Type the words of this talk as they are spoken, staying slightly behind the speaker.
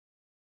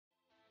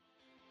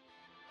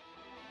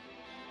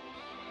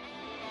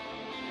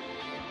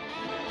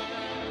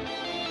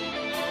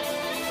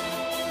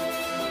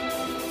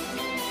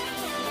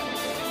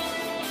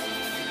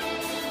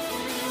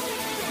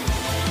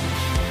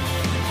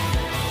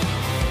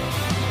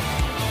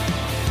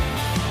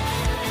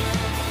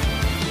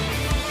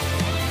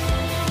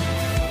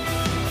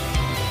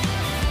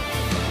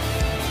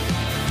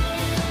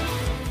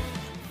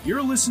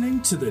You're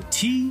listening to the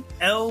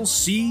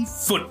TLC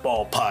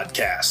Football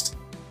Podcast.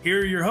 Here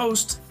are your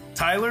hosts,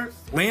 Tyler,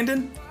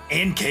 Landon,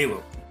 and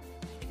Caleb.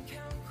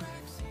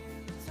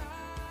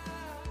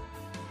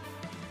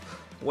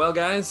 Well,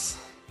 guys,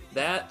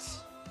 that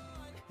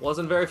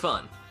wasn't very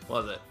fun,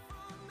 was it?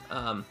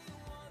 Not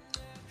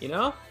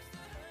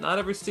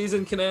every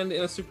season can end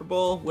in a Super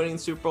Bowl. Winning the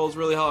Super Bowl is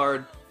really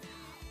hard.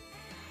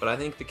 But I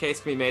think the case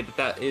can be made that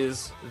that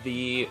is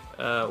the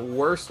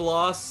worst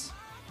loss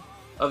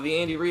of the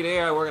Andy Reid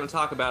era. We're going to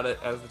talk about it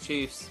as the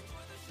Chiefs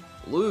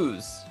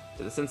lose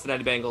to the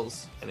Cincinnati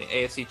Bengals in the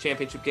AFC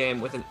Championship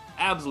game with an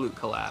absolute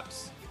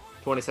collapse,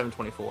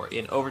 27-24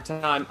 in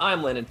overtime.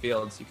 I'm Landon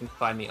Fields. You can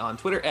find me on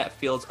Twitter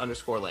at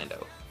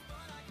Fields_Lando.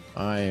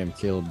 I am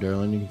Caleb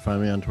Derlin. You can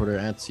find me on Twitter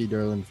at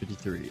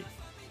CDerlin53.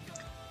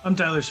 I'm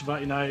Tyler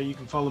Savatyanaya. You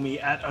can follow me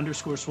at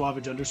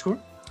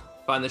 _Suavage_.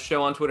 Find the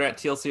show on Twitter at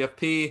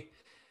TLCFP.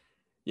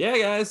 Yeah,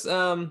 guys.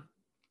 The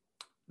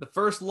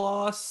first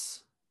loss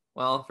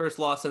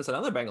since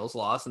another Bengals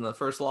loss, and the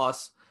first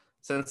loss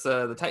since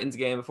the Titans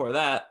game before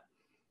that.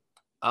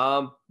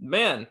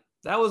 Man,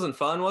 that wasn't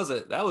fun, was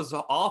it? That was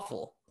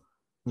awful.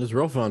 It was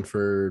real fun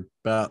for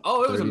about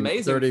it was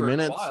amazing 30 for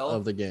minutes a while.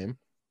 of the game.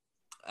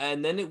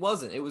 And then it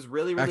wasn't. It was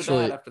really, really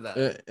bad after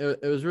that.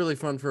 It was really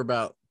fun for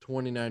about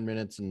 29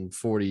 minutes and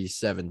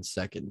 47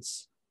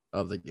 seconds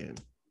of the game.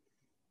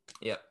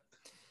 Yep.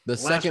 The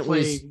second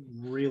play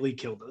really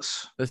killed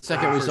us. The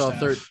second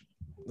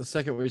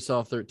we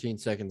saw 13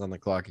 seconds on the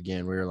clock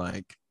again, we were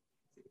like,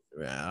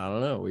 I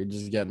don't know. We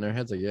just got in our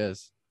heads, I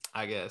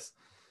guess.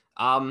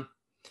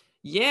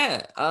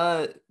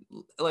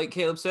 Like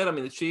Caleb said,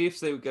 the Chiefs,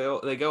 they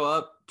go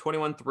up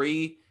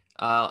 21-3.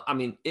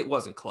 It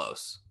wasn't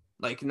close.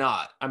 They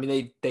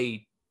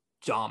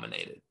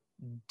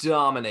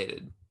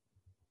dominated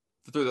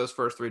through those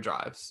first three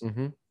drives.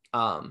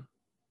 Mm-hmm.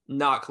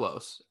 Not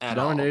close at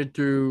all. Dominated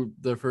through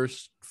the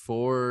first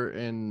 4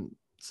 and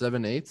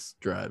 7/8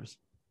 drives.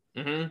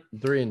 Mm-hmm.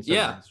 3 and 7/8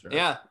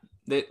 drives.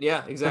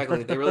 Yeah,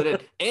 exactly. They really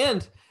did.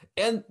 And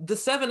the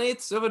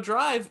 7/8 of a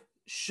drive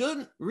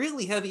shouldn't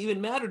really have even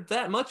mattered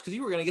that much because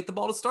you were going to get the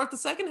ball to start the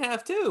second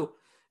half too.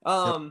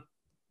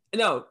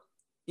 No,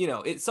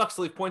 it sucks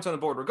to leave points on the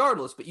board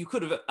regardless, but you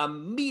could have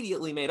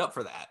immediately made up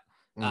for that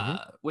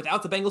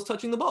without the Bengals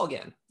touching the ball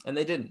again, and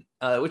they didn't.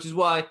 Which is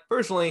why,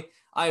 personally,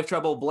 I have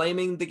trouble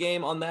blaming the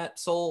game on that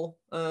sole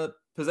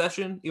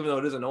possession, even though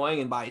it is annoying.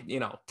 And by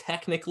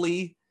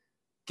technically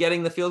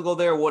getting the field goal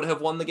there would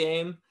have won the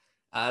game.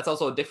 It's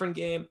also a different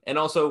game, and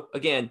also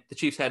again, the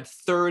Chiefs had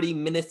 30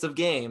 minutes of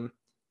game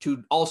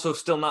to also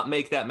still not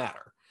make that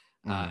matter,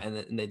 and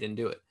they didn't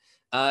do it.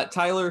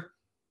 Tyler,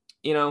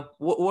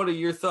 what are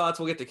your thoughts?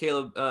 We'll get to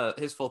Caleb,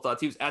 his full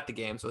thoughts. He was at the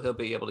game, so he'll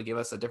be able to give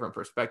us a different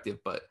perspective.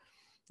 But,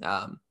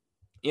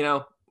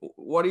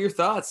 what are your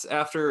thoughts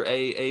after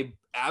a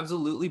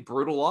absolutely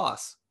brutal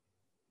loss?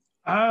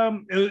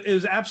 It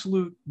was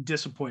absolute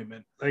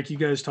disappointment. Like you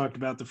guys talked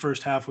about, the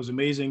first half was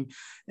amazing.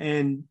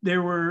 And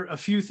there were a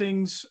few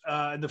things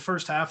in the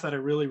first half that I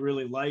really,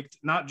 really liked,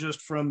 not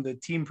just from the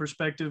team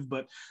perspective,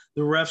 but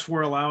the refs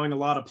were allowing a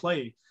lot of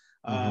play.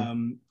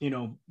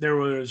 There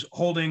was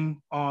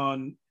holding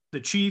on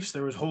the Chiefs.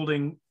 There was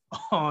holding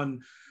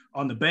on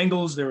the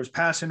Bengals. There was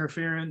pass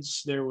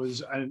interference. There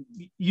was,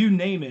 you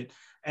name it.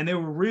 And they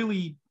were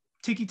really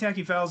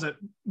ticky-tacky fouls that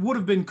would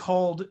have been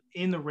called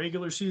in the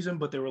regular season,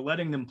 but they were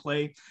letting them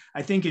play.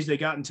 I think as they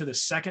got into the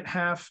second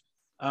half,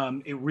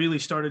 it really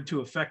started to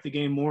affect the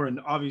game more.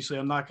 And obviously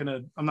I'm not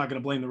gonna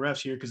blame the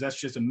refs here because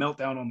that's just a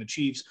meltdown on the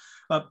Chiefs.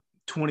 Up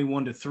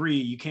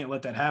 21-3, you can't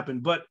let that happen.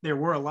 But there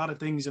were a lot of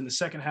things in the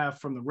second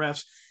half from the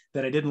refs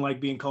that I didn't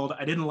like being called.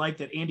 I didn't like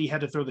that Andy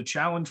had to throw the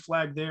challenge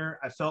flag there.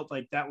 I felt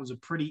like that was a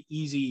pretty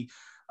easy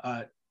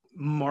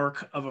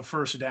mark of a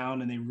first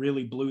down, and they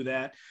really blew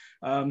that.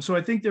 So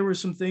I think there were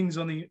some things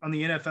on the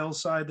NFL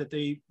side that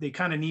they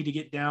kind of need to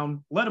get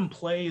down. Let them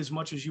play as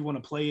much as you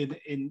want to play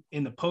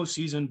in the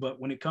postseason, but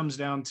when it comes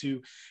down to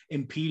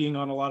impeding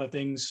on a lot of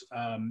things,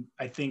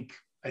 I think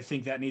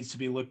that needs to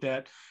be looked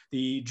at.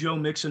 The Joe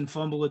Mixon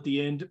fumble at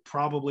the end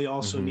probably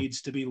also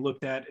needs to be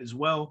looked at as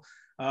well.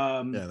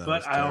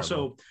 But I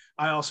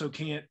also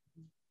can't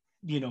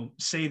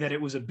say that it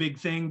was a big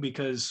thing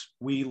because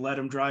we let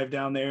him drive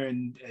down there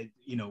and,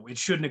 it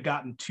shouldn't have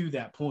gotten to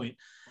that point.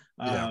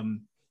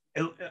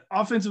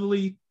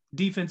 Offensively,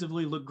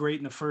 defensively looked great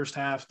in the first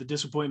half. The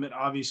disappointment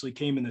obviously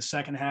came in the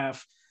second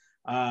half.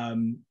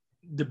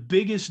 The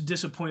biggest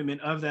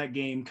disappointment of that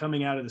game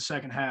coming out of the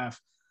second half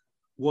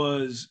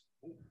was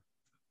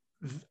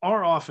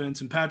our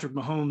offense and Patrick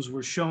Mahomes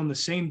were shown the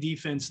same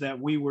defense that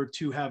we were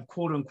to have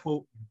quote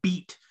unquote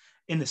beat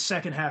in the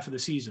second half of the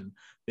season.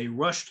 They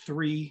rushed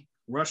 3,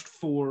 rushed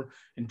 4,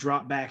 and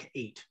dropped back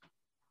 8,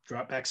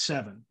 dropped back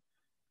 7.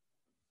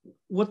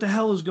 What the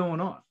hell is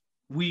going on?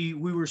 We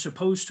were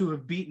supposed to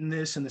have beaten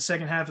this in the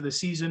second half of the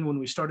season when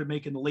we started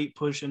making the late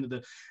push into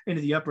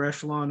the upper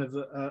echelon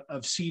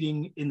of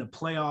seeding in the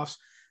playoffs.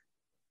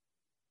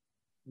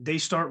 They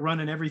start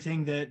running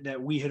everything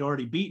that we had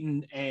already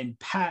beaten, and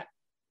Pat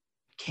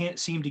can't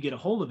seem to get a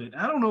hold of it.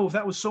 I don't know if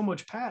that was so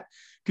much Pat,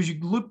 because you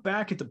look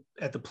back at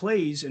the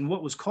plays and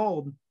what was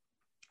called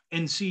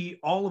and see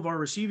all of our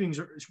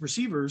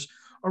receivers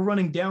are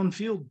running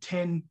downfield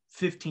 10,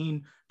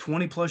 15,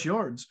 20 plus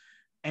yards.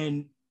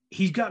 And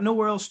he's got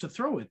nowhere else to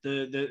throw it.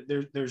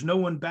 There's no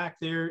one back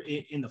there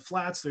in the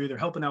flats. They're either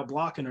helping out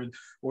blocking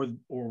or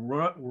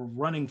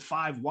running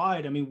 5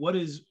 wide. I mean, what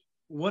is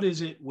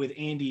it with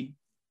Andy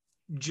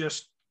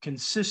just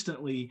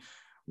consistently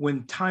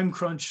when time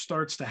crunch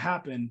starts to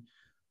happen,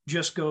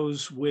 just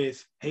goes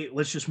with, hey,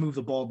 let's just move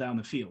the ball down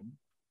the field.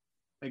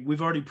 Like,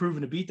 we've already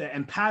proven to beat that.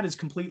 And Pat is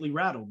completely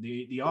rattled.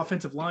 The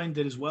offensive line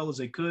did as well as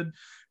they could.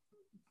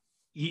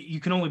 You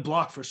can only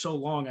block for so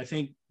long. I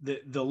think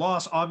the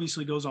loss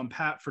obviously goes on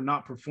Pat for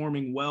not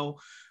performing well.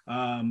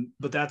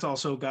 But that's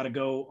also got to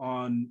go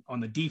on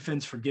the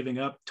defense for giving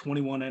up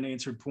 21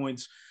 unanswered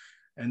points.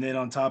 And then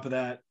on top of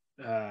that,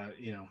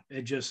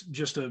 it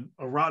just a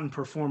rotten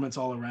performance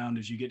all around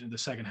as you get to the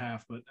second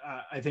half. But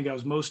I think I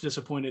was most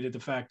disappointed at the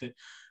fact that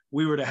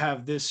we were to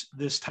have this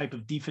type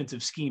of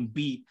defensive scheme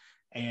beat,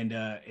 and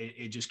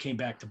it just came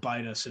back to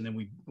bite us. And then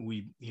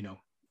we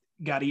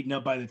got eaten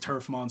up by the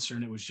turf monster,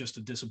 and it was just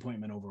a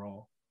disappointment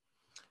overall.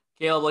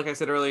 Caleb, like I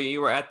said earlier, you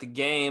were at the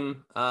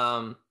game.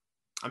 I'm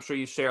sure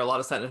you share a lot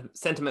of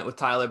sentiment with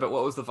Tyler, but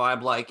what was the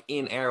vibe like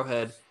in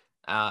Arrowhead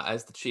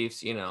as the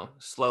Chiefs,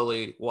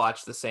 slowly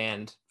watch the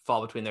sand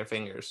fall between their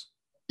fingers?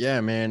 Yeah,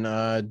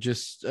 man.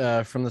 Just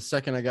from the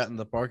second I got in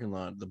the parking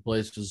lot, the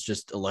place was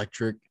just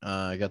electric.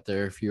 I got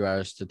there a few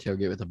hours to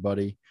tailgate with a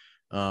buddy.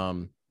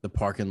 The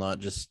parking lot,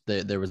 just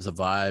there was a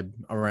vibe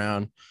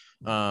around.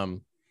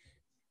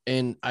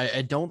 And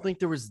I don't think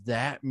there was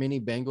that many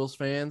Bengals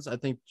fans. I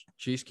think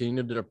Chiefs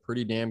Kingdom did a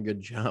pretty damn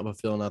good job of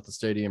filling out the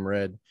stadium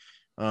red.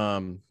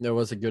 There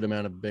was a good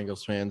amount of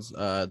Bengals fans.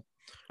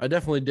 I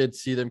definitely did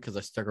see them because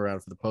I stuck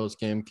around for the post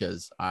game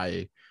because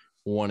I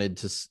wanted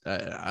to.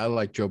 I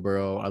like Joe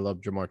Burrow. I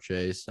love Jamar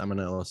Chase. I'm an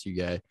LSU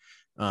guy.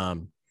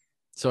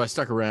 So I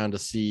stuck around to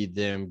see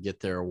them get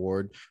their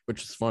award,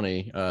 which is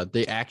funny.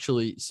 They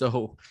actually,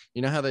 so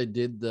you know how they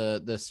did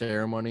the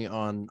ceremony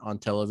on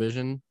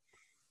television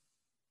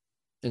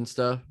and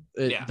stuff.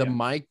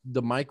 The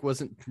mic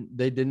wasn't.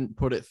 They didn't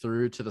put it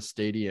through to the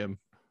stadium,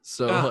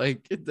 so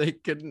they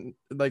couldn't.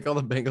 Like, all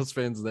the Bengals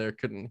fans there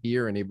couldn't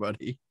hear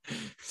anybody.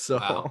 So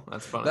wow,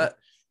 that's funny.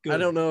 I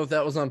don't know if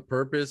that was on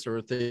purpose or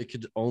if they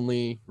could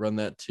only run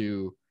that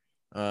to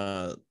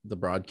the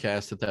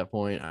broadcast at that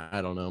point.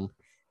 I don't know.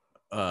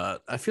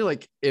 I feel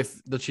like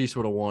if the Chiefs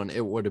would have won,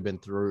 it would have been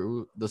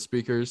through the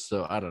speakers.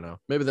 So I don't know.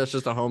 Maybe that's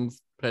just a home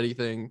petty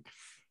thing.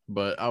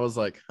 But I was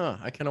like,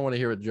 I kind of want to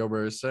hear what Joe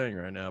Burrow is saying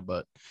right now.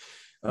 But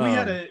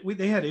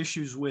they had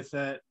issues with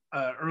that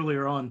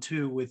earlier on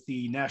too, with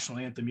the national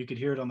anthem. You could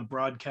hear it on the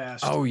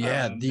broadcast. Oh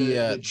yeah,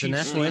 the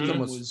national anthem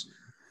was.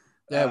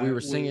 We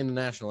were singing the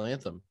national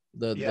anthem.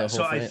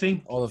 I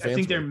think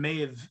there may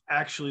have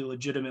actually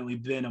legitimately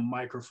been a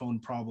microphone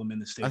problem in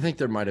the stadium. I think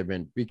there might have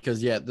been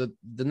because the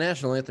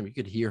national anthem, you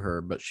could hear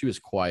her, but she was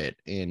quiet.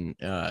 And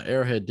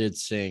Arrowhead did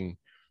sing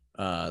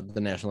the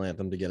national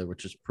anthem together,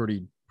 which is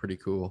pretty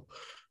cool.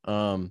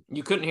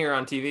 You couldn't hear her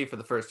on TV for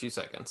the first few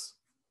seconds.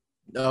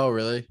 Oh,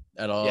 really?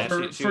 At all? Yeah,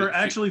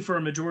 for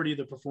a majority of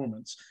the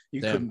performance,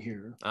 you couldn't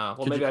hear her.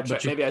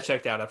 Maybe I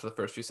checked out after the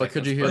first few seconds. But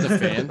could you hear the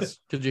fans?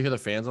 Could you hear the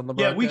fans on the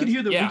broadcast? Yeah, we could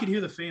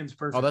hear the fans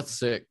perfectly. Oh, that's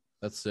sick.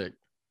 That's sick.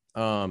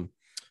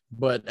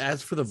 But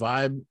as for the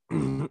vibe,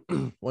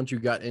 once you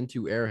got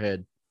into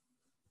Arrowhead,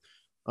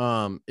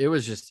 it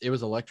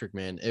was electric,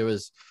 man. It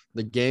was,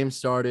 the game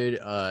started.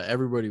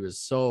 Everybody was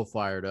so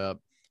fired up.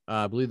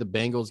 I believe the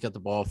Bengals got the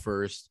ball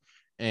first,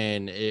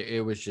 and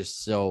it was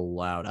just so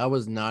loud. I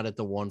was not at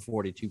the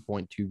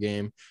 142.2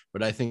 game,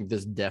 but I think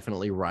this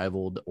definitely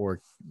rivaled,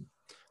 or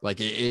like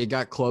it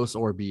got close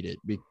or beat it.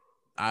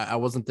 I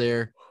wasn't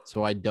there,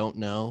 so I don't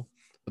know.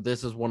 But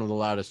this is one of the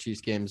loudest Chiefs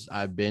games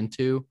I've been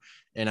to,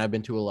 and I've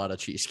been to a lot of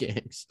Chiefs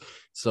games.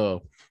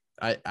 So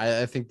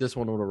I think this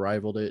one would have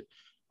rivaled it.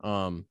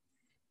 And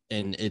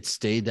it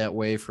stayed that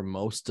way for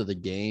most of the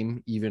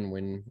game, even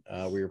when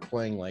we were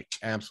playing like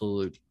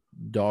absolute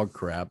dog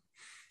crap.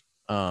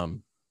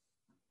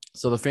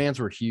 So the fans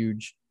were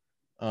huge.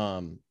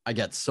 I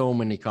got so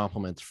many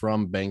compliments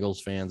from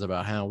Bengals fans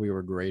about how we were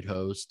a great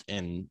host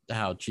and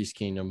how Chiefs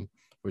Kingdom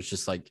was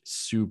just like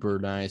super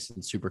nice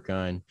and super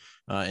kind,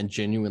 and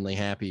genuinely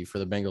happy for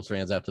the Bengals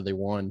fans after they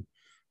won,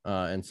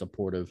 and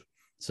supportive.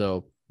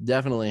 So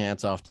definitely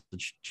hats off to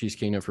the Chiefs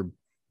Kingdom for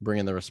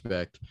bringing the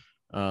respect,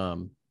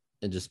 and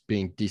just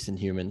being decent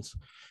humans.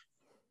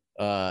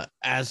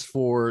 As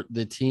for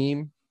the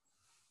team,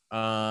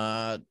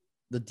 the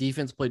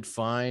defense played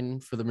fine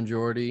for the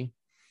majority.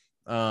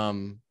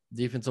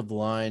 Defensive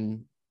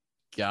line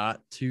got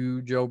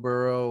to Joe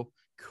Burrow,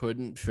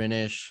 couldn't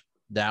finish.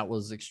 That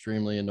was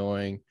extremely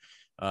annoying.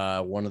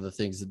 One of the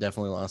things that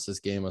definitely lost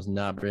this game was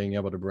not being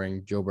able to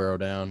bring Joe Burrow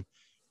down.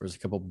 There was a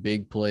couple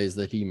big plays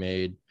that he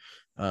made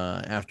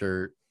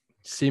after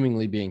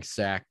seemingly being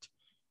sacked.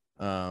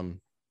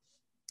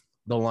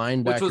 The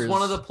linebackers, which was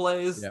one of the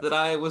plays that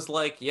I was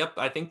like, yep,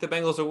 I think the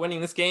Bengals are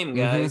winning this game,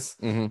 guys.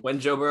 When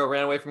Joe Burrow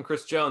ran away from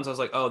Chris Jones, I was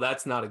like, oh,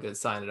 that's not a good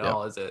sign at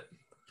all, is it?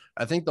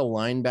 I think the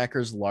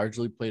linebackers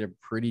largely played a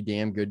pretty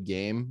damn good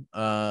game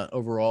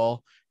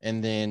overall.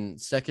 And then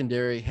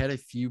secondary had a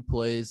few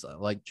plays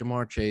like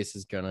Jamar Chase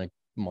is going to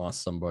moss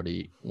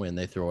somebody when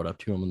they throw it up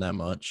to him that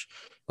much.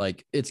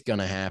 Like, it's going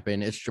to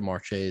happen. It's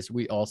Jamar Chase.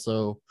 We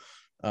also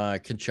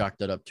could chalk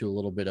that up to a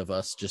little bit of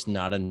us just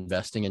not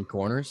investing in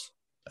corners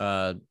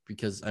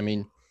because, I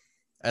mean,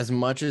 as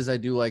much as I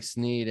do like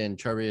Snead and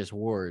Charvarius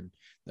Ward,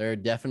 there are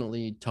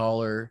definitely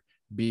taller,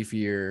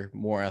 beefier,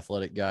 more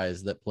athletic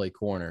guys that play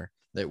corner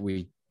that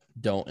we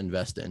don't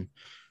invest in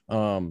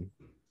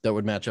that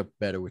would match up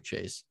better with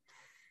Chase.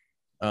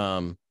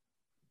 The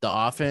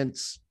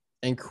offense,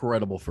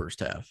 incredible first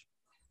half,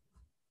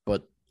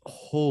 but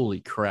holy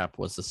crap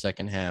was the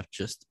second half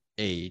just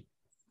a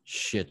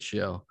shit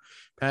show.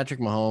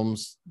 Patrick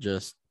Mahomes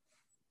just,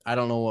 I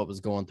don't know what was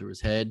going through his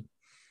head.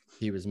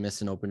 He was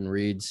missing open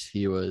reads.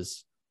 He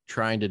was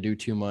trying to do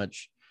too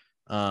much.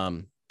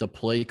 The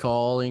play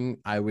calling,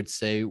 I would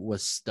say,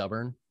 was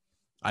stubborn.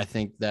 I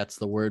think that's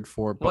the word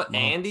for it. What,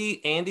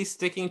 Andy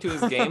sticking to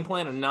his game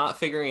plan and not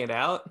figuring it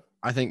out?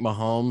 I think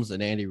Mahomes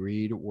and Andy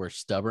Reid were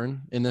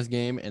stubborn in this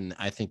game, and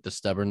I think the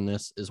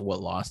stubbornness is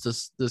what lost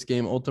us this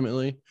game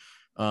ultimately.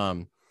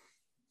 I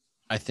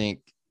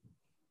think,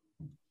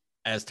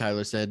 as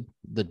Tyler said,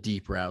 the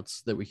deep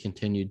routes that we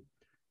continued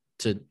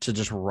to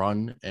just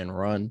run and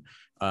run.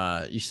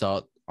 You saw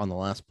it on the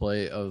last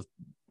play of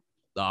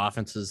the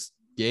offense's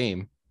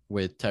game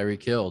with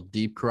Tyreek Hill,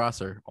 deep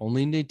crosser,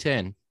 only need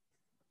 10.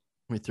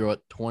 We throw it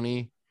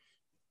 20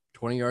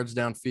 yards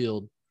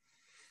downfield.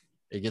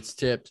 It gets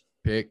tipped,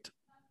 picked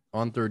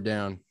on third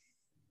down.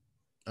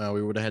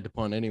 We would have had to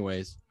punt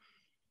anyways.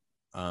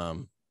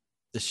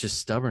 It's just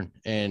stubborn,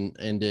 and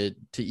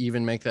to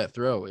even make that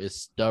throw is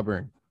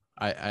stubborn.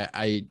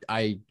 I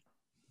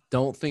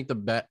don't think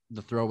the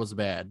throw was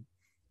bad,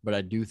 but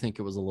I do think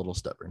it was a little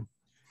stubborn.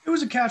 It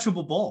was a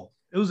catchable ball.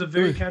 It was a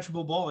very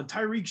catchable ball, and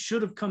Tyreek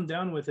should have come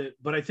down with it.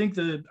 But I think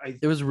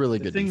it was really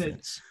good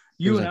defense.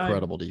 It was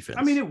incredible defense.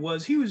 I mean, it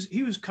was. He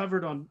was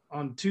covered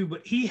on two,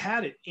 but he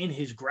had it in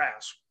his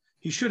grasp.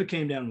 He should have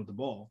came down with the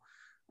ball.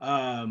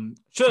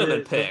 Should have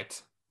been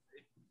picked.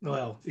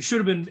 It should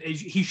have been.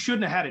 He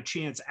shouldn't have had a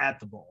chance at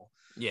the ball.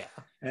 Yeah.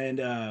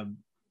 And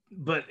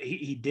but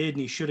he did,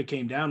 and he should have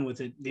came down with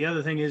it. The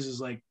other thing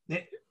is like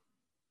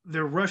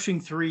they're rushing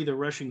 3, they're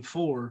rushing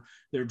 4,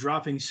 they're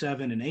dropping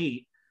 7 and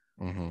 8.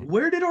 Mm-hmm.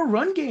 Where did our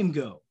run game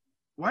go?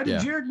 Why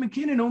did Jerick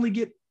McKinnon only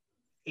get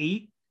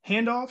 8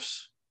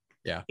 handoffs?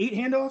 Yeah. 8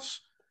 handoffs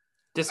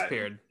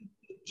disappeared.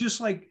 Just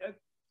like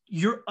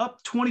you're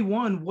up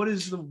 21. What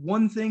is the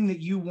one thing that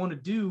you want to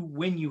do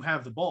when you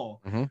have the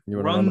ball? Mm-hmm.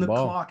 You run the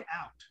clock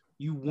out.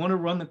 You want to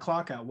run the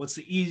clock out. What's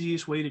the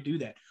easiest way to do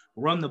that?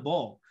 Run the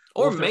ball.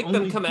 Or make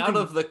them come out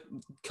of the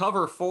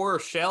cover 4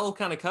 shell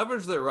kind of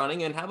coverage they're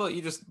running. And how about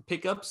you just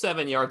pick up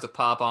 7 yards of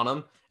pop on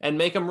them and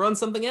make them run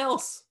something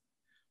else?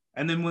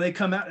 And then when they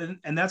come out,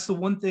 and that's the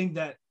one thing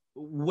that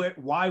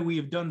why we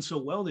have done so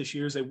well this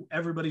year is that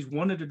everybody's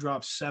wanted to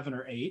drop 7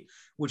 or 8,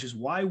 which is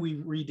why we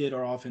redid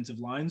our offensive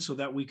line so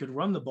that we could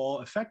run the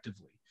ball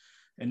effectively.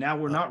 And now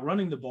we're not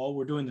running the ball.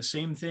 We're doing the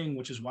same thing,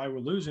 which is why we're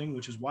losing,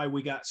 which is why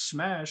we got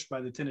smashed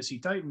by the Tennessee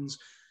Titans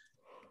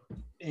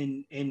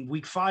in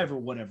week 5 or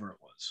whatever it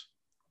was.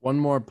 One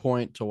more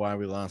point to why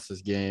we lost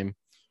this game.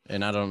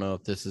 And I don't know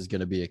if this is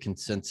going to be a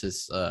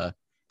consensus.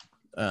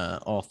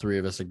 All three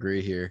of us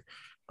agree here.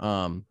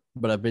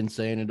 But I've been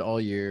saying it all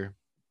year.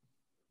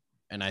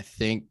 And I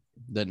think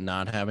that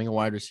not having a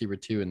wide receiver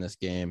 2 in this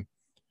game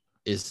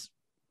is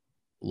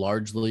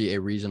largely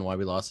a reason why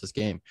we lost this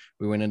game.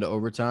 We went into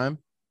overtime.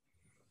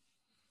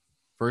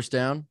 First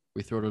down,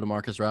 we throw to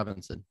DeMarcus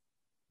Robinson.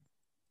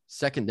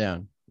 Second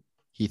down,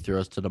 he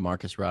throws to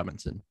DeMarcus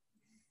Robinson.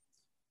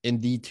 In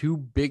the 2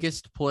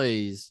 biggest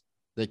plays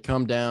that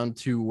come down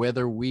to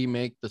whether we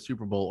make the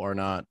Super Bowl or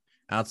not,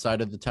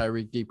 outside of the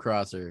Tyreek deep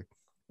crosser,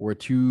 were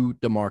to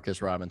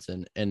DeMarcus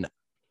Robinson. And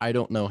I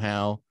don't know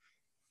how,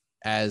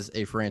 as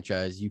a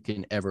franchise, you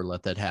can ever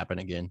let that happen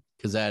again,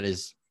 because that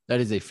is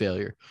a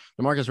failure.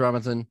 DeMarcus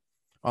Robinson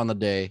on the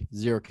day,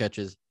 0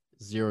 catches,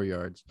 0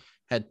 yards,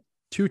 had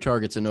 2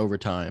 targets in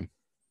overtime.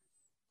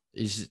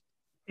 He's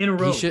in a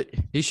row.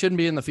 He shouldn't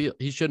be in the field.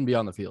 He shouldn't be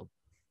on the field.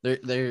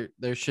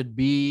 There should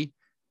be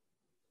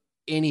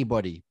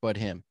anybody but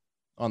him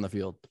on the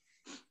field.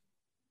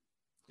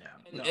 Yeah.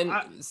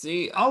 And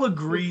see, I'll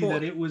agree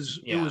that it was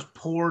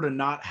poor to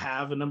not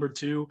have a number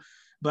 2,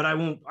 but I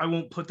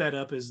won't put that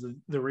up as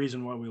the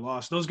reason why we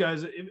lost. Those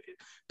guys,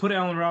 put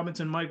Allen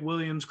Robinson, Mike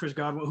Williams, Chris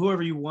Godwin,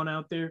 whoever you want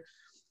out there,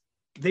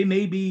 they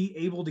may be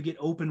able to get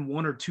open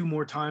 1 or 2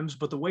 more times,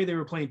 but the way they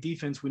were playing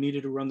defense, we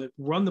needed to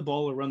run the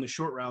ball or run the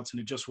short routes, and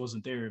it just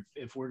wasn't there.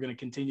 If we're going to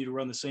continue to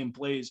run the same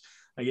plays,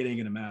 like, it ain't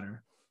going to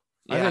matter.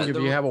 I think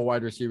if you have a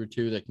wide receiver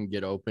 2 that can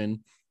get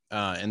open,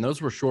 and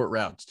those were short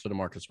routes to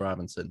DeMarcus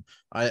Robinson,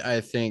 I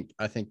think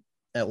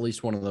at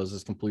least one of those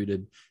is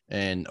completed,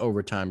 and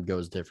overtime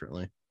goes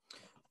differently.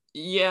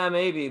 Yeah,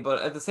 maybe,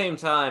 but at the same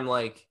time,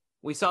 like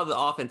we saw the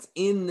offense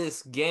in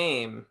this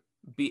game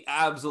be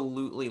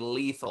absolutely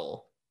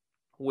lethal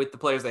with the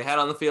players they had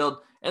on the field,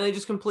 and they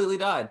just completely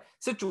died.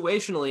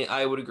 Situationally,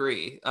 I would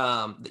agree.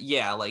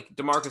 Yeah, like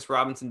Demarcus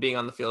Robinson being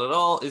on the field at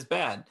all is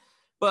bad.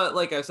 But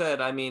like I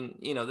said, I mean,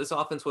 this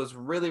offense was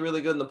really,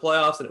 really good in the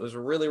playoffs, and it was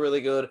really,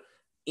 really good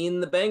in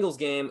the Bengals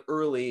game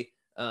early.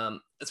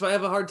 So I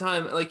have a hard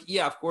time. Like,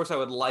 yeah, of course, I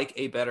would like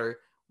a better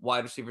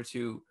wide receiver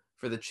two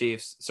for the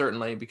Chiefs,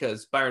 certainly,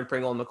 because Byron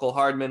Pringle and Nicole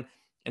Hardman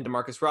and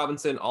Demarcus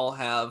Robinson all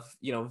have,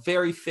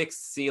 very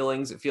fixed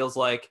ceilings, it feels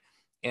like.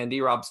 And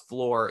D-Rob's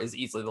floor is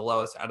easily the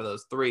lowest out of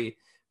those three.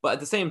 But at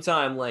the same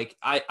time, like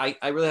I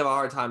really have a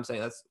hard time saying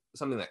that's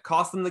something that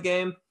cost them the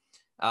game.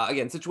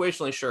 Again,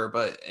 situationally, sure,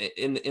 but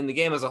in the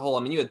game as a whole, I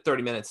mean, you had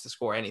 30 minutes to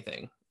score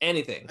anything, and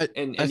you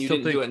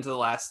didn't do it until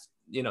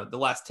the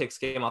last ticks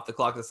came off the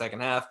clock of the second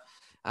half,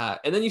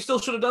 and then you still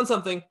should have done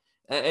something.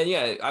 And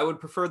yeah, I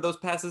would prefer those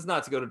passes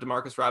not to go to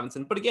Demarcus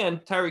Robinson. But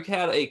again, Tyreek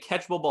had a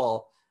catchable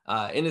ball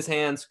in his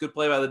hands. Good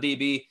play by the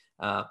DB.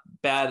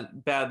 Bad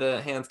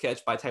hands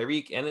catch by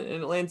Tyreek, and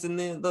it lands in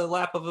the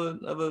lap of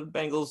a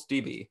Bengals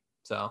DB.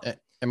 So,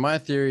 in my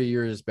theory,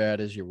 you're as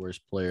bad as your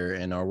worst player,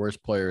 and our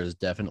worst player is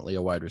definitely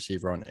a wide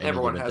receiver on any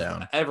given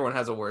down. Everyone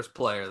has a worst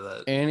player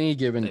that any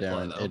given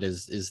down. It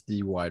is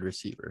the wide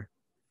receiver,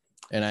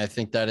 and I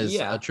think that is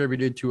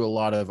attributed to a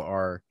lot of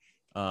our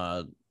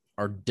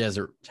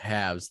desert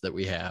halves that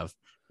we have,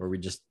 where we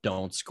just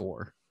don't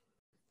score.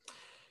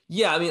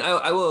 Yeah, I mean,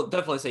 I will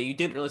definitely say you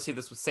didn't really see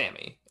this with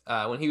Sammy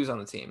when he was on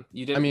the team.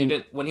 You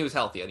didn't when he was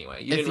healthy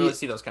anyway. You didn't really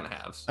see those kind of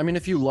halves. I mean,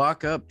 if you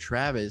lock up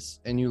Travis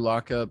and you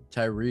lock up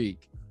Tyreek,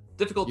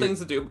 difficult things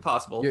to do, but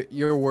possible.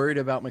 You're worried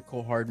about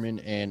Nicole Hardman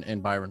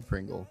and Byron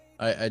Pringle.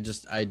 I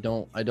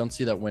don't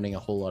see that winning a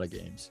whole lot of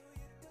games.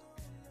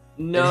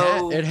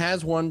 No, it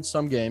has won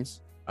some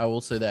games. I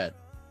will say that,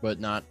 but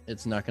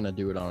it's not going to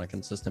do it on a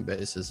consistent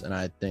basis. And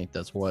I think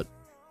that's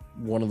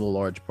one of the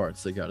large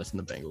parts that got us in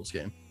the Bengals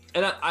game.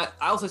 And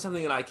I'll say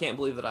something that I can't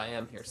believe that I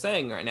am here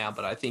saying right now,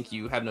 but I think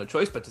you have no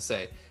choice but to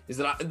say is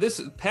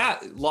that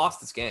Pat lost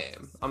this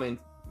game. I mean,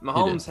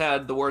 Mahomes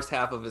had the worst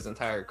half of his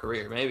entire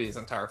career, maybe his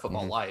entire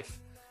football life,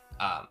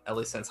 at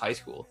least since high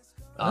school,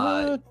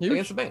 against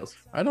the Bengals.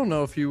 I don't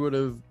know if he would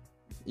have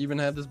even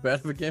had this bad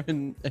of a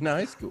game in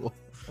high school.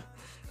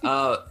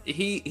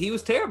 He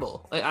was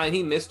terrible.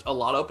 He missed a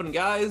lot of open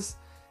guys.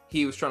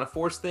 He was trying to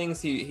force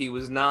things. He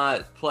was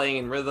not playing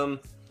in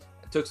rhythm.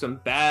 Took some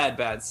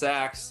bad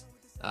sacks.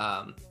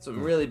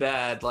 Some really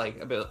bad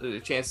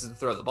chances to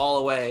throw the ball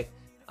away.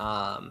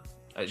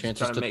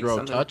 Chances to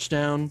throw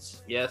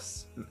touchdowns.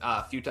 Yes,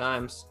 a few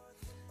times.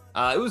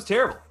 It was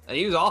terrible, and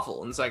he was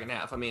awful in the second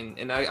half. I mean,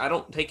 and I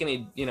don't take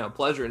any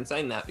pleasure in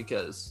saying that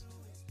because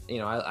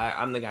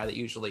I'm the guy that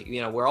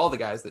usually we're all the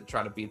guys that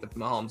try to beat the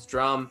Mahomes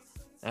drum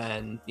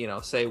and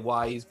say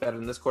why he's better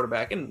than this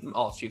quarterback, and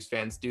all Chiefs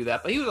fans do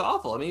that. But he was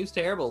awful. I mean, he was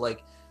terrible.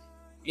 Like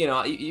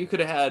you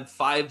could have had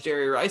 5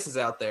 Jerry Rices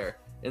out there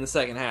in the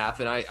second half,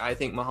 and I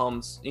think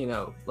Mahomes,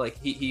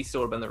 he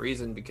still would have been the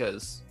reason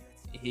because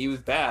he was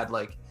bad.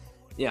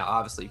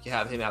 Obviously, if you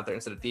have him out there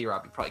instead of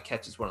D-Rob, he probably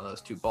catches one of those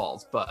 2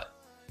 balls, but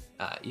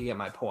you get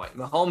my point.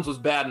 Mahomes was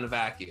bad in a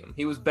vacuum.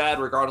 He was bad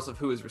regardless of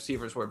who his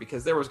receivers were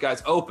because there was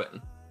guys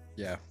open.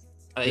 Yeah.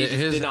 He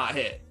did not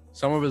hit.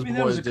 Some of his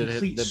boys did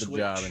the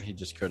job, and he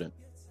just couldn't.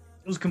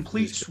 It was a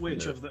complete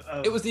switch of the.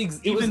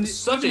 It was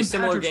such a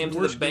similar game to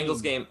the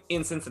Bengals game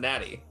in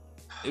Cincinnati.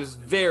 It was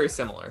very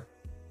similar.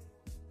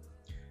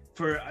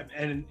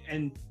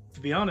 And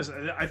to be honest,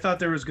 I thought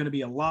there was going to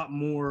be a lot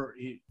more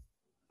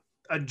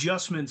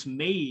adjustments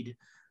made.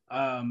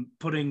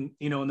 Putting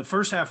in the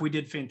first half we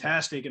did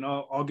fantastic, and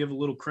I'll give a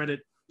little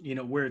credit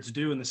where it's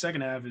due. In the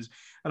second half is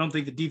I don't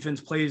think the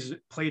defense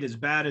played as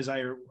bad as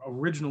I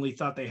originally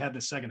thought they had in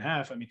the second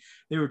half. I mean,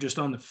 they were just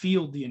on the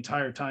field the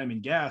entire time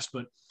and gassed,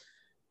 but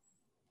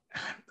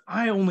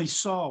I only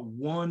saw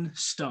one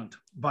stunt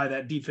by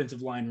that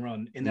defensive line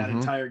run in that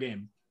entire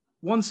game.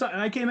 One side,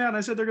 and I came out and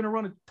I said they're going to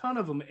run a ton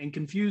of them and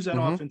confuse that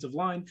offensive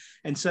line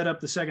and set up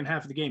the second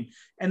half of the game.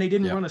 And they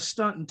didn't run a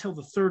stunt until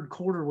the third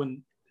quarter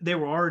when they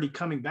were already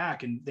coming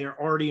back and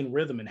they're already in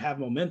rhythm and have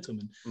momentum.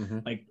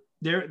 And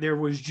there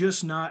was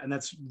just not, and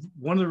that's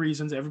one of the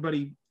reasons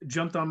everybody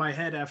jumped on my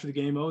head after the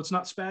game. Oh, it's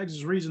not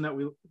Spags' reason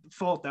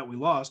fault that we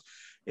lost.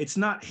 It's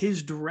not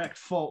his direct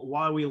fault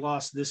why we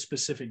lost this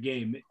specific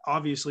game.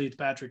 Obviously, it's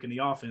Patrick and the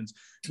offense.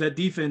 That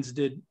defense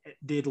did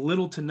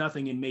little to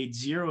nothing and made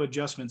 0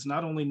 adjustments,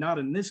 not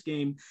in this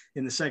game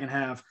in the second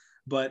half,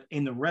 but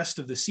in the rest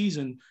of the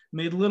season,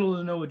 made little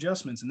to no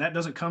adjustments. And that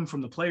doesn't come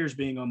from the players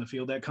being on the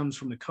field. That comes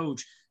from the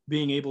coach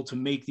being able to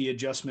make the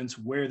adjustments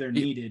where they're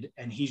needed,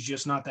 and he's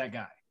just not that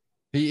guy.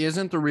 He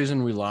isn't the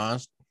reason we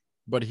lost,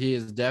 but he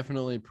has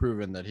definitely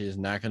proven that he is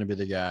not going to be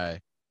the guy.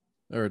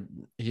 Or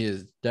he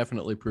has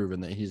definitely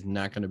proven that he's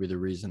not going to be the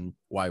reason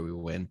why we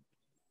win.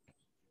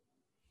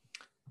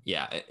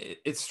 Yeah,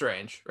 it's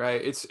strange,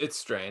 right? It's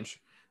strange.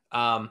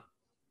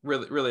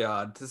 Really, really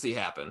odd to see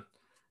happen.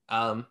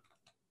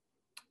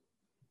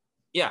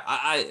 yeah,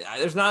 I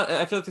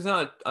feel like there's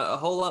not a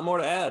whole lot more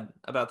to add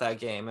about that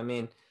game. I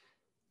mean,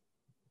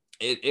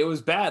 it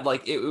was bad.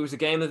 Like it was a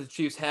game that the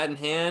Chiefs had in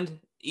hand,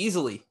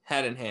 easily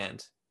had in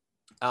hand.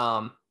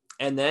 And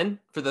then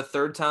for the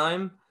third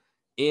time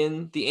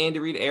in the Andy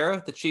Reid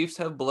era, the Chiefs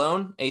have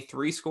blown a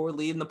 3-score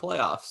lead in the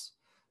playoffs.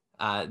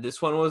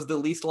 This one was the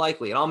least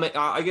likely, and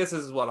I guess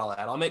this is what I'll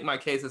add. I'll make my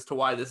case as to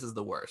why this is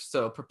the worst.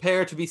 So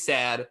prepare to be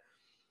sad,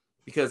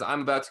 because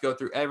I'm about to go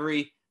through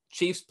every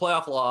Chiefs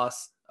playoff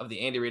loss of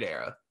the Andy Reid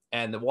era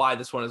and why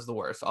this one is the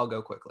worst. I'll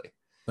go quickly.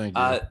 Thank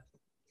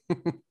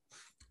you.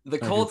 The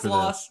Colts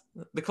loss.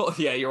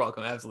 Yeah, you're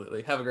welcome.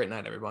 Absolutely. Have a great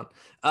night, everyone.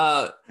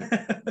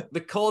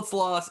 The Colts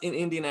loss in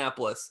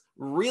Indianapolis,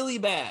 really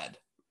bad.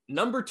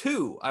 Number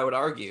 2, I would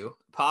argue,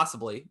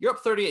 possibly. You're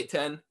up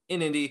 38-10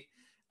 in Indy.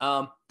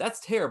 That's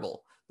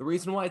terrible. The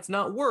reason why it's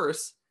not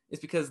worse is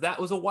because that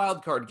was a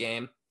wild card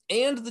game,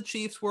 and the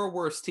Chiefs were a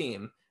worse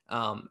team,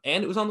 and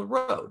it was on the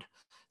road.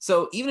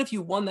 So even if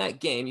you won that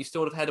game, you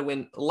still would have had to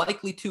win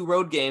likely 2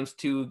 road games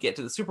to get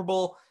to the Super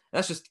Bowl. And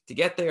that's just to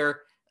get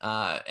there.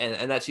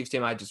 And that Chiefs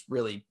team, I just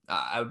really,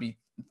 I would be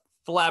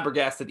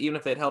flabbergasted even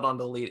if they'd held on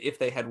to the lead if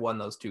they had won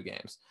those 2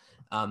 games.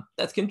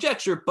 That's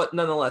conjecture, but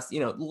nonetheless,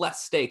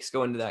 less stakes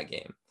go into that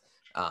game.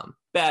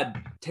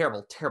 Bad,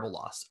 terrible, terrible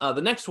loss.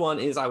 The next one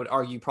is, I would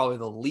argue, probably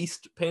the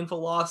least painful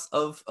loss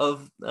of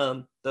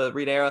the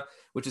Reid era,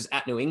 which is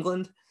at New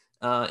England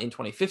in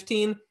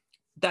 2015.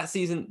 That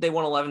season, they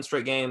won 11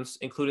 straight games,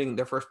 including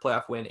their first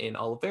playoff win in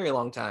a very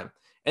long time,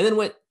 and then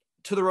went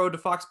to the road to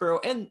Foxborough,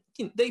 and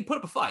they put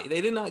up a fight.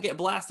 They did not get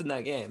blasted in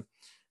that game.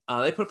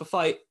 They put up a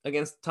fight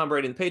against Tom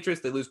Brady and the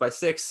Patriots. They lose by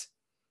 6.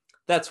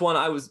 That's one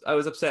I was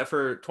upset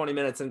for 20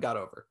 minutes and got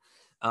over.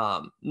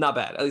 Not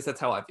bad. At least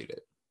that's how I viewed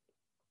it.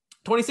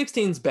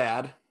 2016's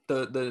bad.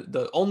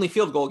 The only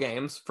field goal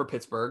games for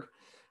Pittsburgh.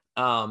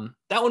 That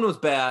one was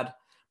bad,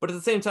 but at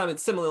the same time,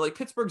 it's similar. Like,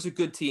 Pittsburgh's a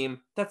good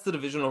team. That's the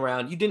divisional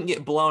round. You didn't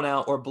get blown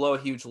out or blow a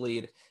huge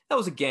lead. That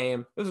was a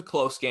game. It was a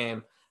close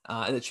game,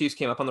 and the Chiefs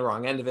came up on the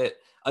wrong end of it.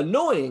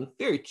 Annoying,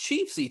 very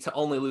Chiefsy to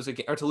only lose a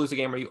game, or to lose a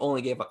game where you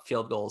only gave up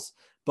field goals.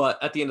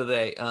 But at the end of the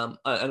day,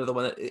 another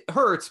one that it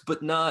hurts,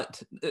 but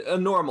not a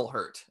normal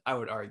hurt. I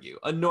would argue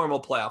a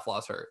normal playoff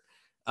loss hurt.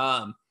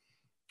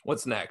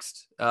 What's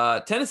next?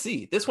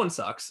 Tennessee. This one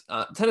sucks.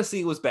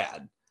 Tennessee was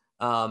bad.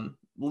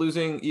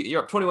 Losing,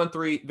 you're up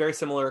 21-3, very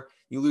similar.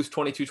 You lose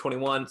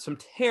 22-21. Some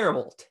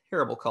terrible,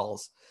 terrible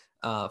calls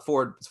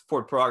forward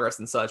progress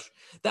and such.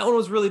 That one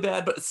was really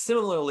bad, but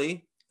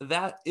similarly,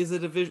 that is a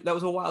division. That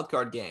was a wild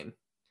card game,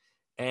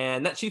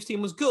 and that Chiefs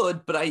team was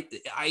good. But I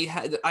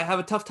have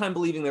a tough time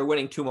believing they're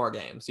winning 2 more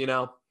games.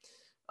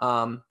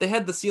 They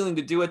had the ceiling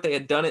to do it. They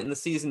had done it in the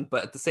season,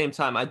 but at the same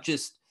time, I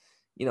just,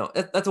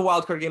 that's a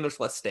wild card game. There's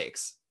less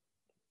stakes.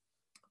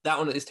 That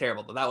one is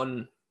terrible. But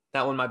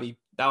that one might be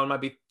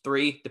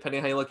 3, depending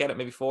on how you look at it,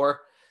 maybe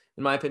 4,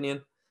 in my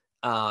opinion.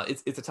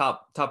 It's a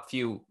top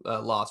few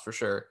loss for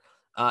sure.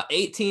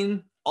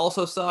 18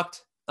 also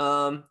sucked.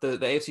 The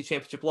AFC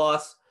Championship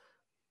loss,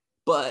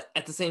 but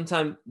at the same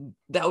time,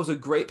 that was a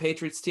great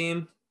Patriots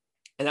team,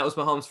 and that was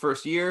Mahomes'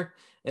 first year,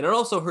 and it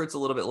also hurts a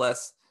little bit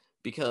less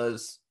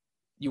because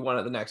you won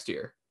it the next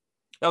year.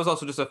 That was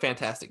also just a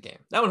fantastic game.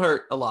 That one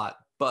hurt a lot,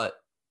 but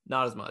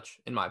not as much,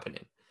 in my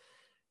opinion.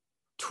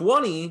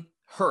 20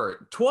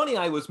 hurt. 20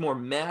 I was more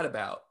mad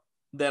about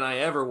than I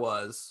ever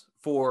was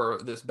for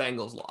this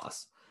Bengals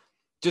loss,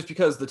 just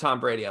because the Tom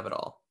Brady of it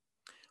all.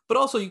 But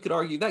also, you could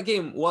argue that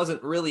game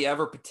wasn't really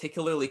ever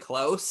particularly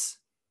close,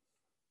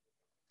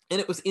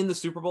 and it was in the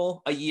Super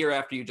Bowl a year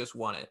after you just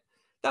won it.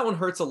 That one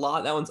hurts a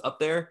lot. That one's up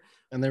there.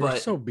 And they were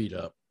so beat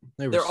up.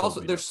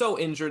 They're so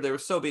injured. They were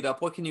so beat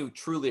up. What can you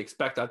truly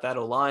expect out that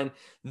O-line?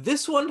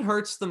 This one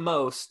hurts the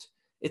most.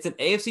 It's an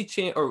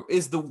AFC or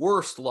is the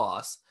worst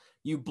loss.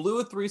 You blew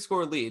a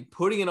 3-score lead,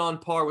 putting it on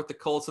par with the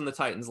Colts and the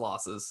Titans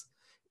losses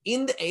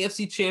in the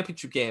AFC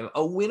Championship game,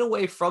 a win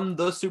away from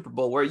the Super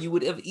Bowl where you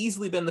would have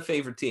easily been the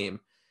favorite team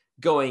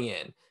going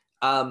in,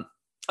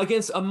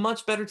 against a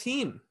much better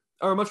team,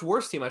 or a much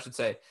worse team, I should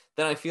say,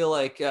 than I feel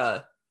like,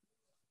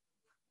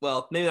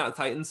 well, maybe not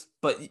the Titans,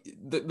 but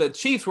the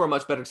Chiefs were a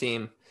much better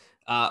team,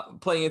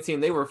 playing a team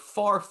they were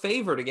far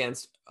favored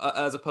against,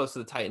 as opposed to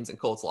the Titans and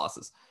Colts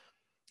losses.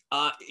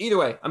 Either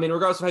way, I mean,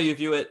 regardless of how you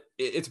view it,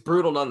 it's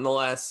brutal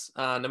nonetheless,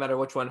 no matter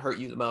which one hurt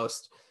you the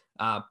most.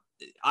 I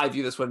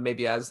view this one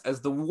maybe as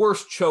the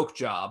worst choke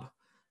job,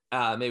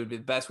 maybe would be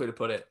the best way to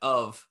put it,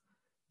 of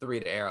the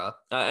Reid era.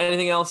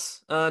 Anything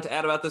else to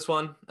add about this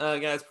one,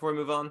 guys, before we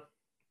move on?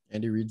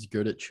 Andy Reid's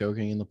good at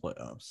choking in the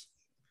playoffs.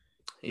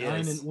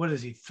 What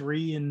is he?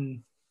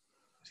 3-6?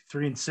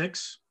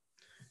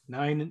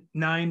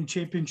 9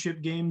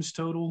 championship games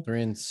total.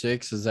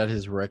 3-6. Is that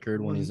his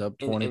record when he's up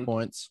 20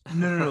 points?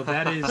 No.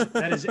 That is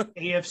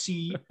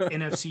AFC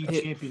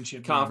NFC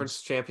championship conference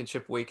games.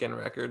 Championship weekend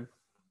record.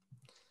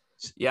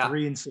 Yeah,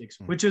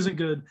 3-6, which isn't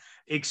good.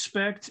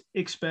 Expect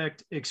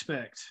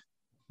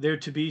there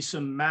to be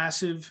some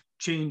massive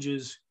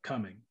changes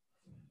coming.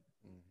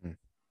 Mm-hmm.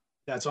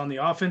 That's on the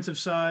offensive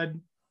side,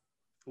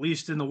 at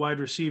least in the wide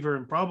receiver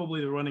and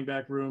probably the running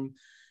back room.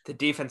 The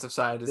defensive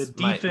side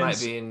might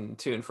be in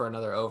tune for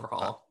another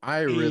overhaul. I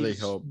really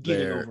hope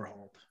getting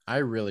overhauled. I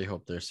really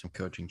hope there's some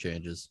coaching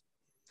changes.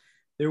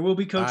 There will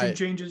be coaching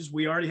changes.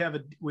 We already have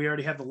the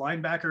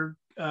linebacker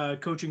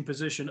coaching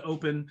position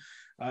open.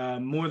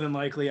 More than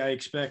likely, I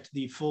expect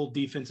the full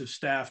defensive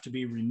staff to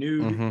be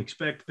renewed. Mm-hmm.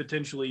 Expect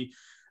potentially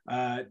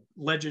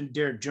legend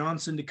Derek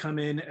Johnson to come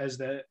in as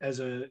a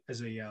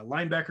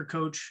linebacker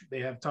coach.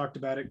 They have talked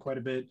about it quite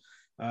a bit,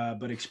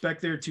 but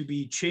expect there to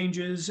be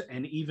changes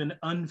and even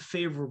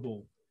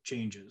unfavorable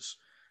changes.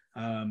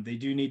 They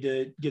do need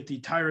to get the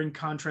Tyron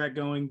contract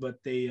going,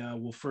 but they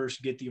will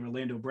first get the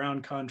Orlando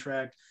Brown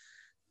contract.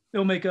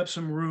 They'll make up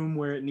some room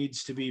where it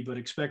needs to be, but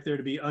expect there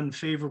to be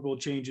unfavorable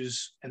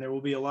changes, and there will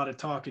be a lot of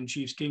talk in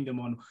Chiefs Kingdom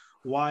on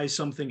why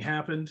something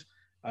happened,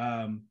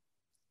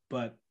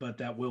 but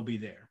that will be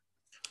there.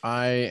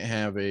 I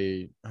have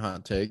a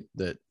hot take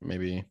that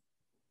maybe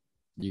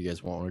you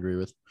guys won't agree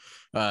with.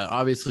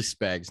 Obviously,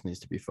 Spags needs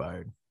to be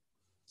fired.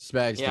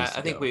 Spags. Yeah, I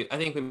think we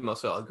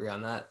mostly all agree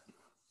on that.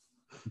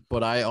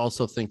 But I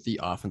also think the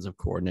offensive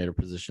coordinator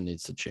position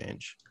needs to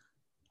change.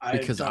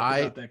 Because I've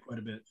talked about that quite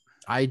a bit.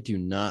 I do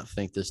not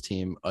think this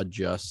team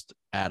adjusts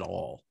at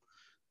all.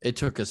 It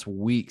took us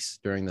weeks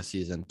during the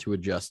season to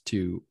adjust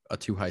to a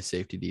too high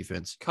safety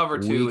defense. Cover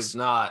two is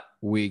not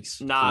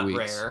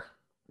rare.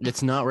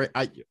 It's not rare.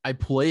 I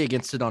play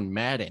against it on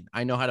Madden.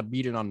 I know how to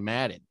beat it on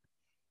Madden.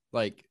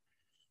 Like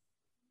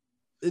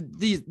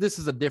this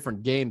is a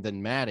different game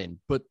than Madden,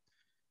 but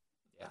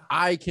yeah.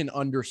 I can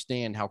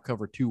understand how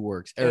cover two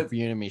works. Eric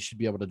Bieniemy should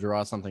be able to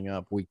draw something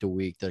up week to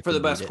week for the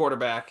best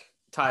quarterback,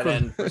 tight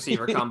end,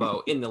 receiver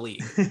combo in the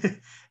league.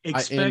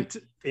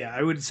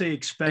 I would say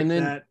expect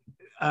that.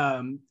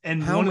 And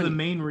one of the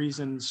main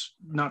reasons,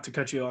 not to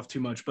cut you off too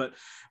much, but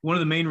one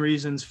of the main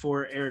reasons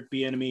for Eric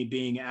Bieniemy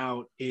being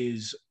out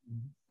is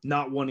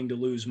not wanting to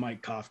lose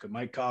Mike Kafka.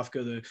 Mike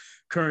Kafka, the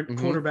current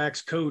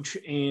quarterback's coach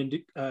and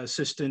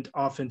assistant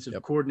offensive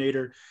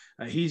coordinator,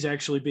 he's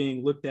actually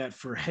being looked at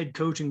for head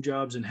coaching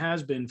jobs and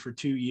has been for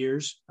 2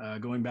 years,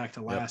 going back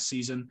to last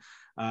season.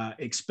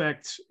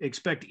 Expect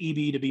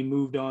EB to be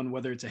moved on,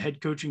 whether it's a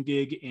head coaching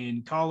gig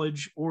in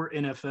college or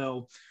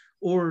NFL,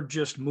 or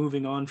just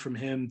moving on from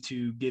him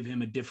to give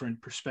him a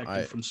different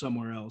perspective from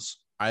somewhere else.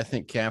 I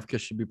think Kafka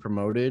should be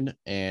promoted,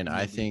 and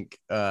I think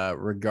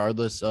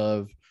regardless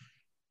of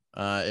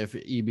if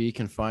EB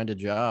can find a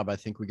job, I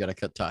think we got to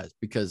cut ties,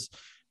 because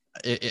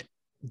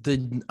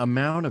the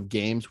amount of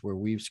games where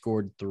we've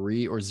scored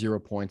 3 or 0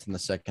 points in the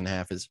second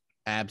half is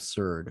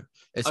absurd,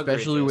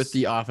 especially with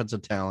the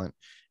offensive talent.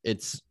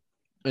 It's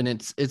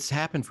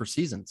happened for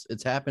seasons.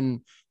 It's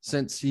happened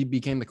since he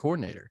became the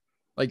coordinator.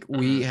 Like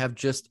we have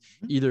just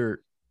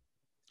either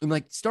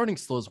like starting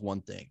slow is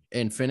one thing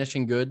and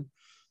finishing good,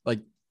 like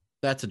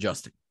that's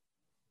adjusting.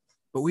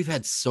 But we've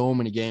had so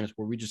many games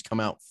where we just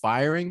come out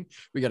firing.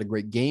 We got a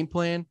great game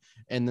plan,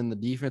 and then the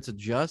defense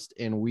adjusts,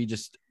 and we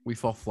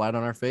fall flat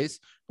on our face.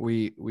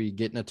 We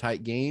get in a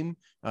tight game.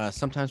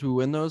 Sometimes we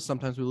win those,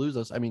 sometimes we lose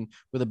those. I mean,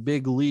 with a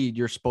big lead,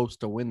 you're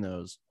supposed to win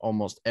those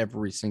almost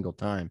every single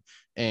time.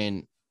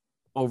 And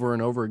over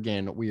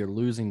again, we are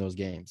losing those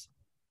games.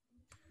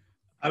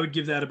 I would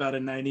give that about a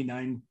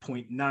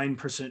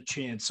 99.9%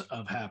 chance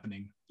of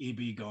happening.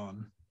 EB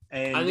gone.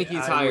 And I think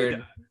he's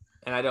hired,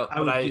 and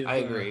I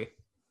agree.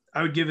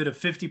 I would give it a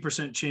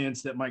 50%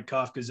 chance that Mike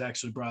Kafka is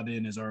actually brought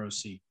in as ROC.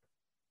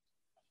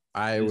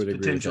 I would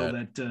agree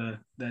with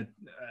that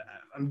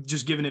I'm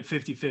just giving it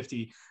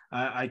 50-50.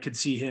 I could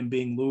see him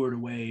being lured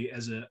away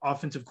as an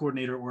offensive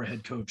coordinator or a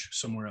head coach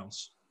somewhere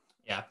else.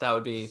 Yeah,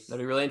 that'd be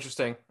really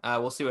interesting.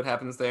 We'll see what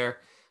happens there.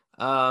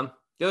 The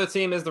other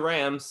team is the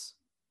Rams.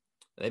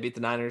 They beat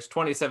the Niners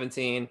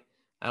 2017.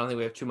 I don't think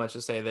we have too much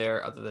to say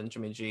there other than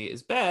Jimmy G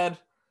is bad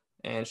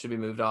and should be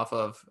moved off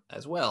of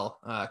as well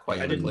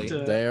quite quickly.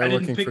 They are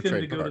looking for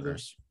trade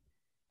partners.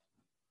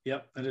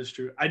 Yep, that is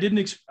true. I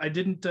didn't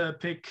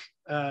pick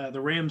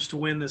the Rams to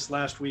win this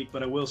last week,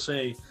 but I will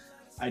say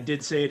I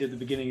did say it at the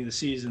beginning of the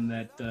season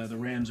that the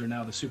Rams are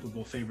now the Super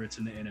Bowl favorites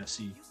in the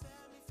NFC.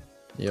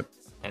 Yep.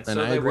 And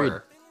so they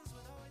were.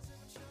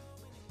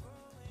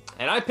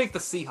 And I picked the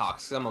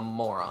Seahawks because I'm a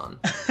moron.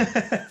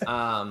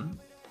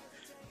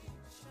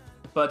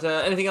 But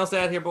anything else to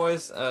add here,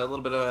 boys? A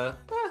little bit of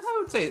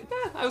I would say,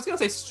 I was going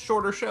to say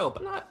shorter show,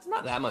 but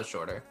not that much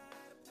shorter.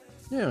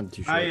 Yeah,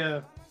 too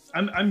short.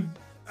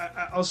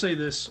 I'll say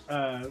this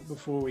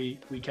before we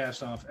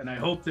cast off, and I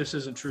hope this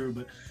isn't true,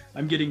 but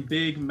I'm getting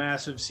big,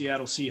 massive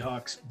Seattle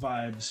Seahawks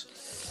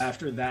vibes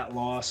after that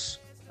loss,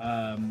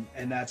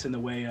 and that's in the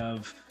way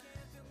of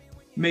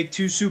make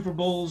 2 Super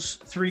Bowls,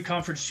 3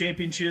 conference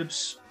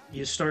championships.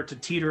 You start to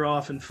teeter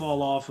off and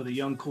fall off with a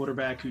young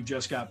quarterback who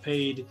just got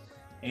paid,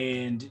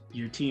 and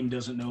your team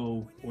doesn't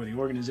know, or the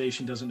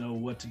organization doesn't know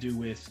what to do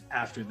with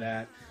after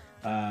that,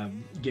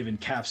 given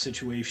cap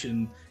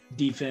situation,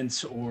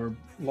 defense, or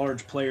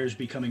large players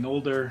becoming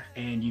older,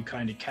 and you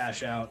kind of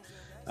cash out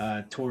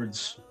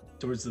towards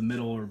the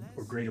middle or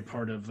greater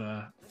part of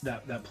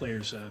that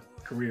player's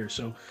career.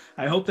 So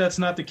I hope that's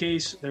not the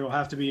case. There will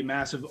have to be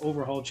massive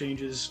overhaul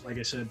changes. Like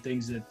I said,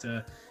 things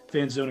that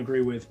fans don't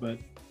agree with, but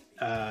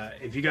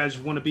If you guys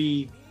want to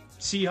be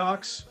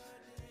Seahawks,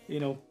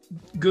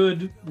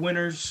 good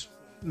winners,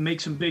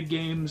 make some big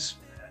games,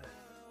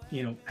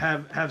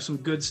 have some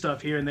good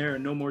stuff here and there,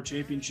 and no more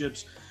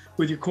championships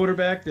with your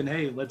quarterback, then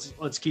hey,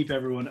 let's keep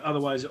everyone.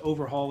 Otherwise,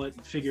 overhaul it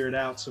and figure it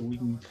out so we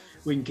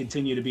can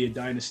continue to be a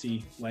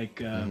dynasty like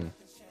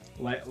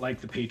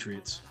the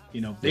Patriots.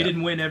 They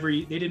didn't win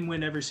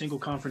every single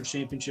conference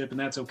championship, and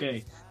that's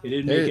okay. They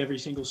didn't make every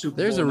single Super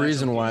Bowl. There's a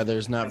reason why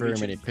there's not very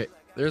many.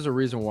 There's a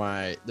reason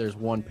why there's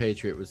one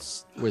Patriot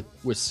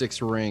with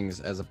 6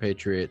 rings as a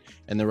Patriot,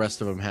 and the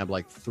rest of them have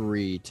like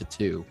 3 to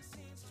 2.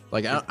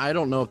 Like I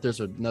don't know if there's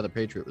another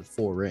Patriot with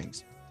 4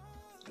 rings.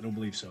 I don't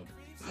believe so.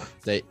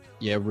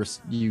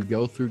 You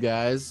go through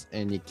guys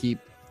and you keep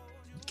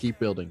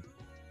building.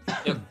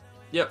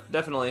 Yep,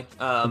 definitely.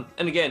 And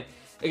again,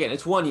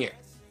 it's 1 year,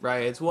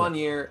 right? It's 1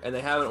 year, and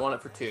they haven't won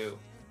it for 2,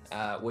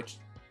 which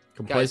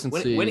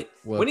complacency. Guys,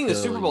 winning the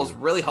Super Bowl is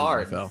really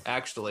hard.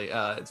 Actually,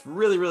 it's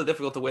really, really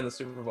difficult to win the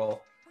Super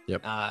Bowl.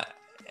 Yep.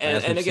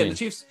 And again, the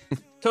Chiefs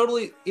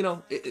totally.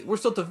 We're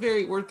still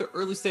we're at the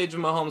early stage of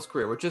Mahomes'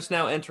 career. We're just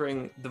now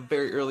entering the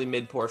very early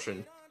mid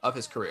portion of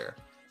his career.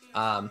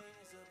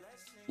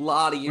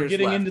 Lot of years. We're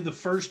getting left. into the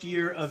first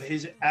year of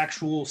his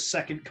actual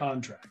second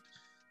contract.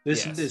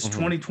 This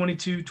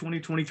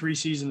 2022-2023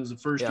 season is the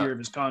first year of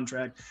his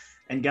contract.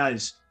 And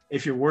guys,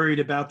 if you're worried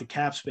about the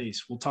cap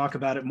space, we'll talk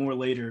about it more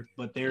later,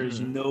 but there is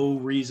no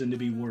reason to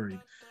be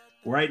worried.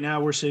 Right now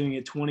we're sitting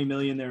at 20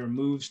 million. There are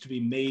moves to be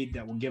made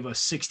that will give us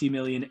 60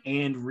 million,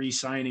 and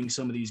re-signing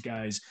some of these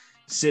guys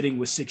sitting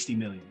with 60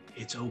 million.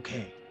 It's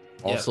okay.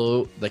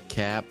 Also, the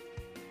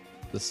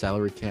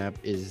salary cap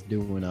is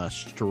doing us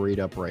straight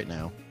up right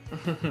now.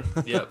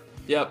 Yep.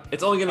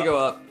 It's only going to go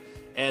up,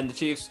 and the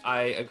Chiefs,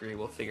 I agree,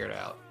 will figure it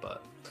out.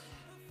 But,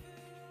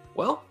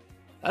 well,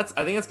 I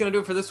think that's going to do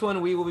it for this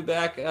one. We will be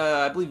back,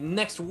 I believe,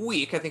 next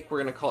week. I think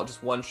we're going to call it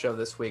just one show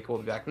this week. We'll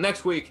be back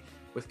next week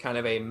with kind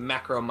of a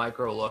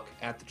micro look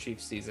at the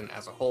Chiefs season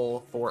as a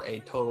whole for a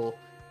total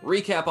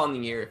recap on the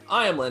year.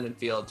 I am Landon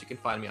Fields. You can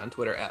find me on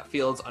Twitter at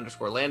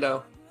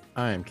Fields_Lando.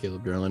 I am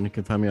Caleb Derlin. You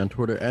can find me on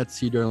Twitter at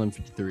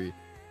CDerlin53.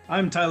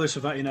 I'm Tyler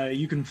Savatina.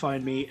 You can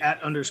find me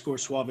at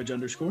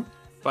 _Swavage_.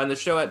 Find the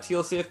show at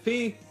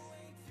TLCFP.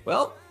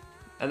 Well,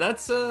 and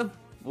that's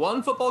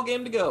one football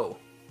game to go.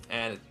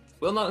 And it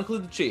will not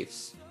include the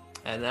Chiefs.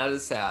 And that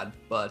is sad.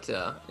 But,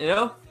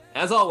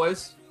 as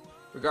always,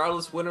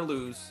 regardless, win or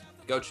lose,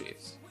 go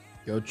Chiefs.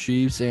 Go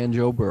Chiefs and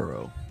Joe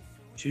Burrow.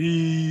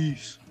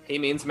 Chiefs. He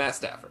means Matt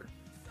Stafford.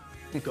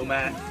 Go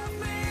Matt.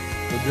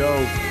 Go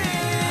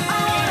Joe.